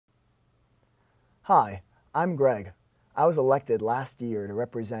Hi, I'm Greg. I was elected last year to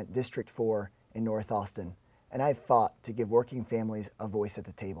represent District 4 in North Austin, and I've fought to give working families a voice at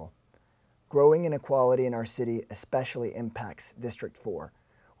the table. Growing inequality in our city especially impacts District 4.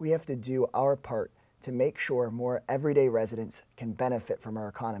 We have to do our part to make sure more everyday residents can benefit from our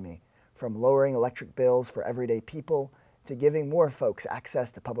economy, from lowering electric bills for everyday people to giving more folks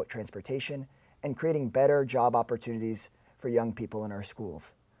access to public transportation and creating better job opportunities for young people in our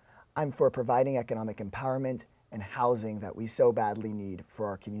schools. I'm for providing economic empowerment and housing that we so badly need for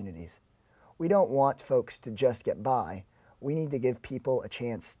our communities. We don't want folks to just get by. We need to give people a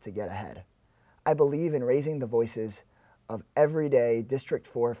chance to get ahead. I believe in raising the voices of everyday District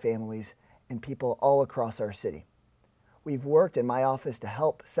 4 families and people all across our city. We've worked in my office to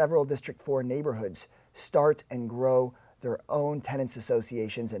help several District 4 neighborhoods start and grow their own tenants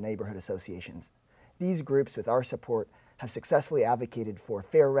associations and neighborhood associations. These groups, with our support, have successfully advocated for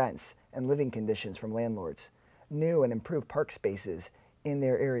fair rents and living conditions from landlords, new and improved park spaces in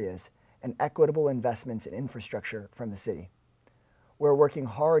their areas, and equitable investments in infrastructure from the city. We're working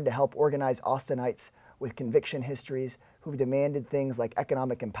hard to help organize Austinites with conviction histories who've demanded things like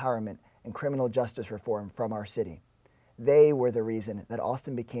economic empowerment and criminal justice reform from our city. They were the reason that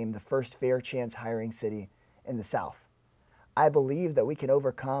Austin became the first fair chance hiring city in the South. I believe that we can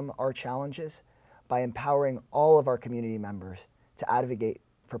overcome our challenges by empowering all of our community members to advocate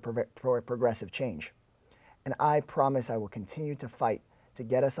for progressive change. And I promise I will continue to fight to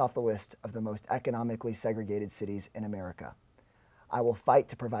get us off the list of the most economically segregated cities in America. I will fight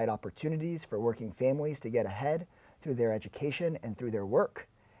to provide opportunities for working families to get ahead through their education and through their work.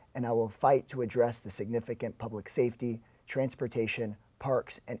 And I will fight to address the significant public safety, transportation,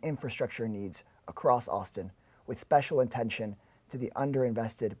 parks, and infrastructure needs across Austin with special attention to the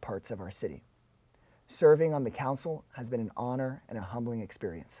underinvested parts of our city. Serving on the council has been an honor and a humbling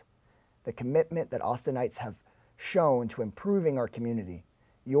experience. The commitment that Austinites have shown to improving our community,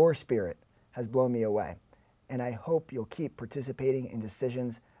 your spirit, has blown me away, and I hope you'll keep participating in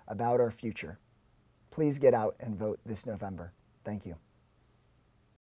decisions about our future. Please get out and vote this November. Thank you.